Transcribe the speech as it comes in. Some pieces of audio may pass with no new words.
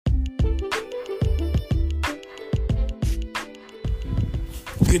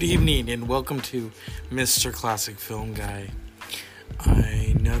Good evening and welcome to Mr. Classic Film Guy.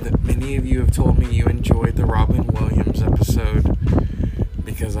 I know that many of you have told me you enjoyed the Robin Williams episode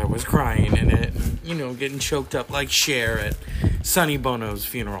because I was crying in it, and, getting choked up like Cher at Sonny Bono's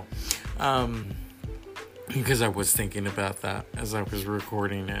funeral. Because I was thinking about that as I was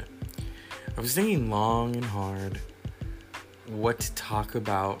recording it. I was thinking long and hard what to talk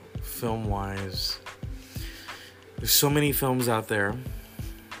about film-wise. There's so many films out there.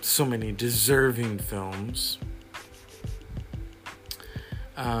 So many deserving films.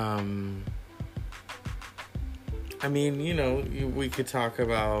 We could talk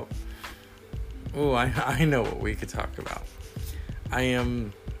about... I know what we could talk about. I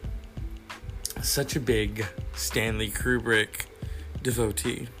am such a big Stanley Kubrick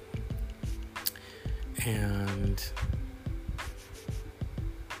devotee. And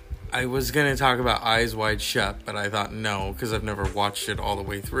I was going to talk about Eyes Wide Shut, but I thought no, because I've never watched it all the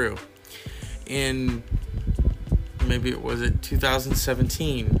way through. Maybe it was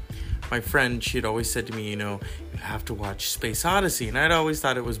 2017, my friend, she had always said to me, you have to watch Space Odyssey, and I'd always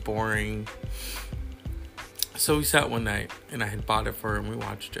thought it was boring. So we sat one night, and I had bought it for her, and we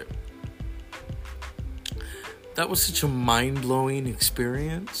watched it. That was such a mind-blowing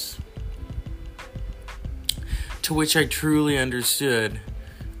experience, to which I truly understood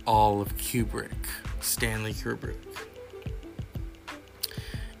all of Kubrick, Stanley Kubrick.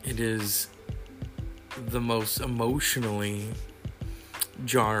 It is the most emotionally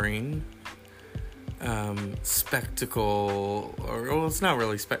jarring spectacle, it's not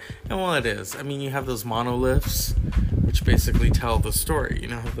really it is. You have those monoliths, which basically tell the story.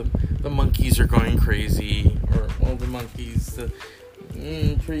 The monkeys are going crazy, the monkeys, the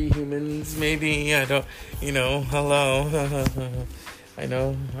pre-humans, maybe, I don't, hello. I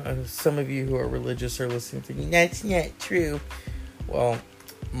know some of you who are religious are listening thinking, that's not true. Well,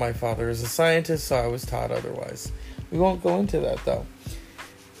 my father is a scientist, so I was taught otherwise. We won't go into that, though.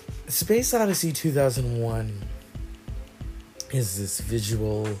 Space Odyssey 2001 is this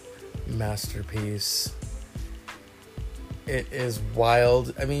visual masterpiece. It is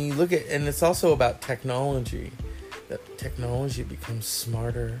wild. You look at, and it's also about technology. That technology becomes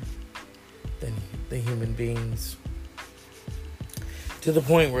smarter than the human beings. To the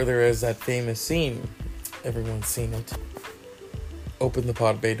point where there is that famous scene, everyone's seen it. Open the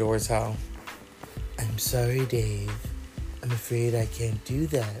pod bay doors, Hal. I'm sorry, Dave. I'm afraid I can't do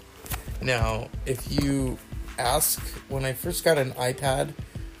that. Now, if you ask, when I first got an iPad,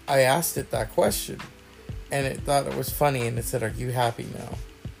 I asked it that question. And it thought it was funny, and it said, are you happy now?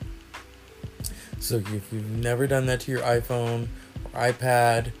 So if you've never done that to your iPhone, or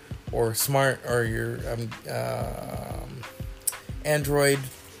iPad, or smart, or your Android,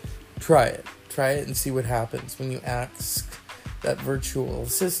 try it and see what happens when you ask that virtual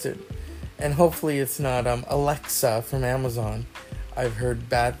assistant. And hopefully it's not Alexa from Amazon. I've heard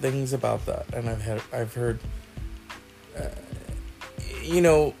bad things about that, and I've heard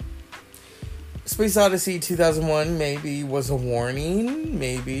Space Odyssey 2001 maybe was a warning,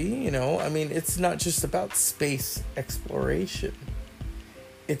 maybe, it's not just about space exploration.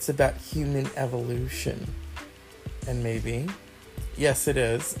 It's about human evolution. And maybe, yes, it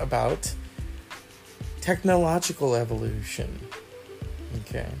is about technological evolution.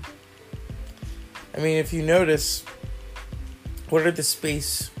 Okay. If you notice, what are the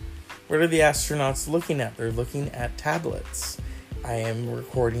astronauts looking at? They're looking at tablets. I am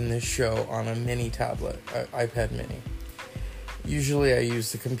recording this show on a mini tablet, iPad mini. Usually I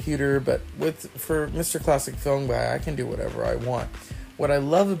use the computer, but for Mr. Classic Film Guy, I can do whatever I want. What I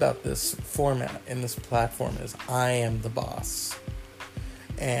love about this format and this platform is I am the boss.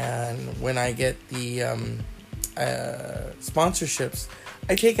 And when I get the sponsorships,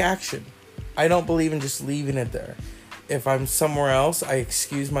 I take action. I don't believe in just leaving it there. If I'm somewhere else, I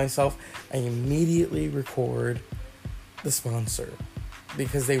excuse myself. I immediately record the sponsor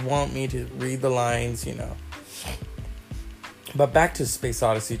because they want me to read the lines, But back to Space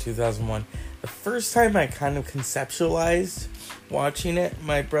Odyssey 2001. The first time I kind of conceptualized watching it,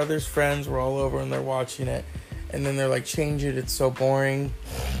 my brother's friends were all over and they're watching it. And then they're like, change it, it's so boring.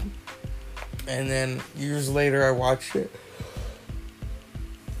 And then years later, I watched it.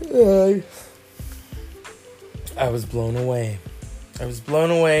 I was blown away. There's the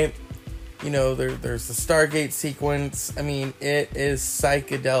Stargate sequence. It is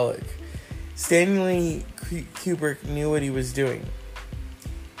psychedelic. Stanley Kubrick knew what he was doing.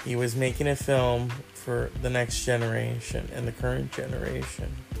 He was making a film for the next generation and the current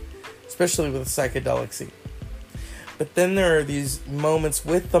generation, especially with a psychedelic scene. But then there are these moments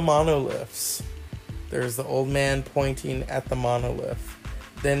with the monoliths. There's the old man pointing at the monolith.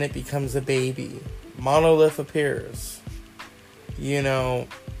 Then it becomes a baby. Monolith appears. You know,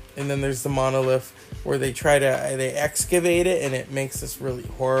 and then there's the monolith where they excavate it and it makes this really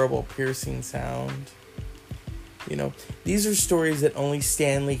horrible piercing sound. You know, these are stories that only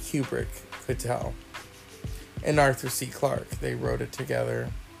Stanley Kubrick could tell. And Arthur C. Clarke. They wrote it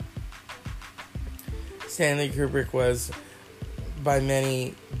together. Stanley Kubrick was, by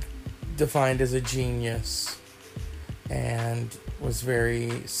many, defined as a genius. And was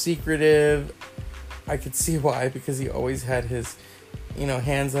very secretive. I could see why, because he always had his,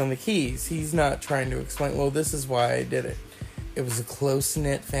 hands on the keys. He's not trying to explain, well, this is why I did it. It was a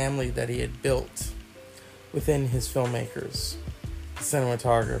close-knit family that he had built within his filmmakers. The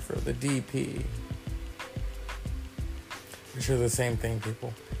cinematographer, the DP. Which are the same thing,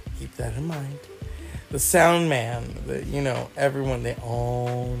 people. Keep that in mind. The sound man, everyone, they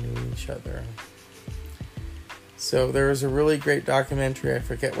all knew each other. So there was a really great documentary, I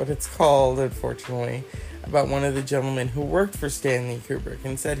forget what it's called, unfortunately, about one of the gentlemen who worked for Stanley Kubrick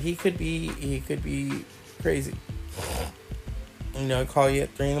and said he could be crazy. Call you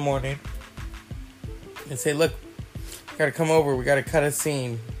at 3 a.m. and say, look, gotta come over, we gotta cut a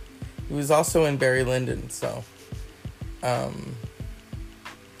scene. He was also in Barry Lyndon, so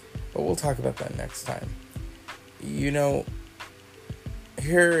but we'll talk about that next time.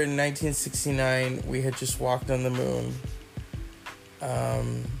 Here in 1969, we had just walked on the moon.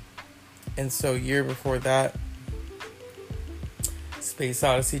 And so a year before that, Space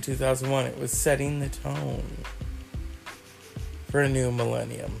Odyssey 2001, it was setting the tone for a new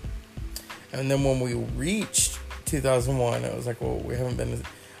millennium. And then when we reached 2001, it was like, well, we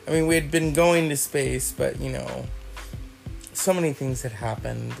had been going to space, but, so many things had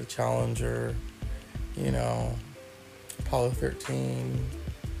happened. The Challenger, Apollo 13.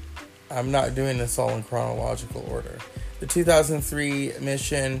 I'm not doing this all in chronological order. The 2003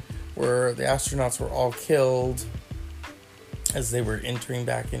 mission where the astronauts were all killed as they were entering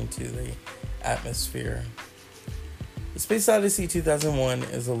back into the atmosphere. The Space Odyssey 2001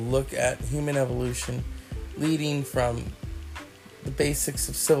 is a look at human evolution leading from the basics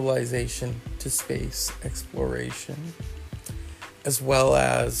of civilization to space exploration, as well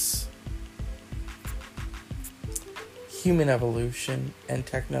as human evolution and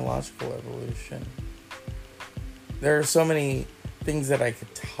technological evolution. There are so many things that I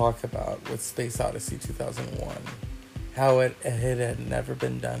could talk about with Space Odyssey 2001. How it had never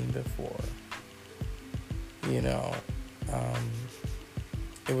been done before.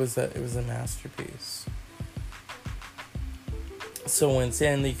 It was a masterpiece. So when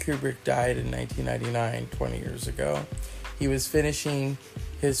Stanley Kubrick died in 1999, 20 years ago, he was finishing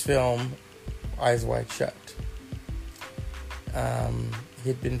his film Eyes Wide Shut.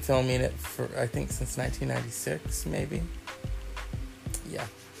 He'd been filming it for, I think, since 1996, maybe. Yeah.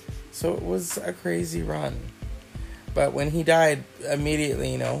 So it was a crazy run. But when he died,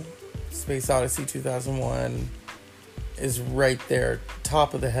 immediately, Space Odyssey 2001 is right there,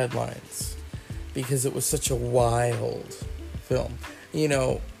 top of the headlines. Because it was such a wild film.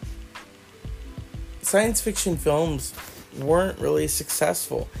 Science fiction films weren't really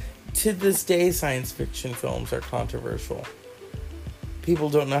successful. To this day, science fiction films are controversial.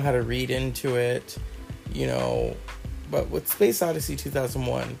 People don't know how to read into it, But with Space Odyssey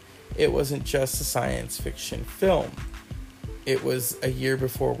 2001, it wasn't just a science fiction film. It was a year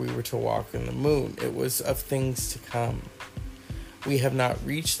before we were to walk on the moon. It was of things to come. We have not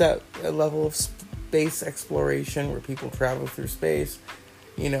reached that level of space exploration where people travel through space.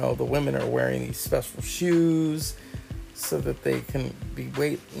 The women are wearing these special shoes so that they can be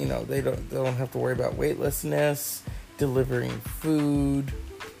they don't have to worry about weightlessness, delivering food,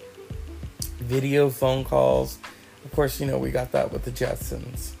 video phone calls. Of course, we got that with the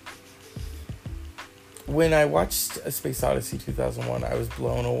Jetsons. When I watched A Space Odyssey 2001, I was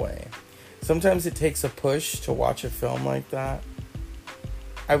blown away. Sometimes it takes a push to watch a film like that.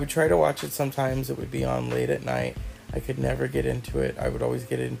 I would try to watch it sometimes. It would be on late at night. I could never get into it. I would always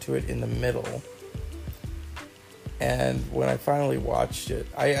get into it in the middle. And when I finally watched it,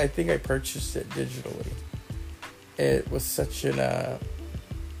 I think I purchased it digitally. It was such it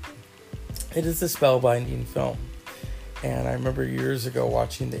is a spellbinding film. And I remember years ago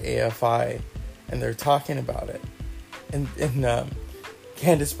watching the AFI, and they're talking about it. And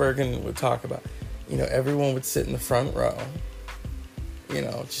Candice Bergen would talk about, everyone would sit in the front row,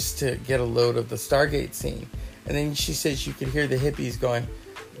 just to get a load of the Stargate scene. And then she says you could hear the hippies going,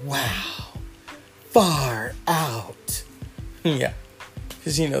 wow, far out. Yeah.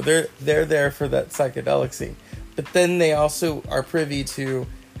 Because, they're there for that psychedelic scene. But then they also are privy to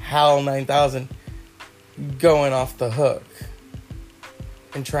HAL 9000 going off the hook.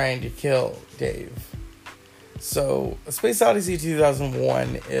 and trying to kill Dave. So, Space Odyssey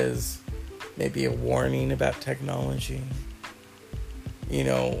 2001 is maybe a warning about technology. You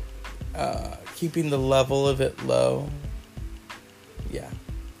know, keeping the level of it low. Yeah.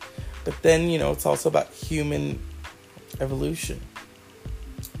 But then, you know, it's also about human evolution.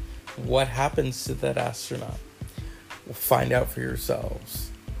 What happens to that astronaut? We'll find out for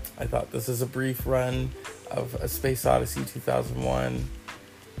yourselves. I thought this is a brief run of A Space Odyssey 2001.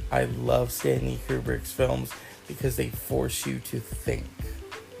 I love Stanley Kubrick's films because they force you to think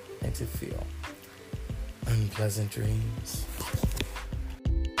and to feel. Unpleasant dreams.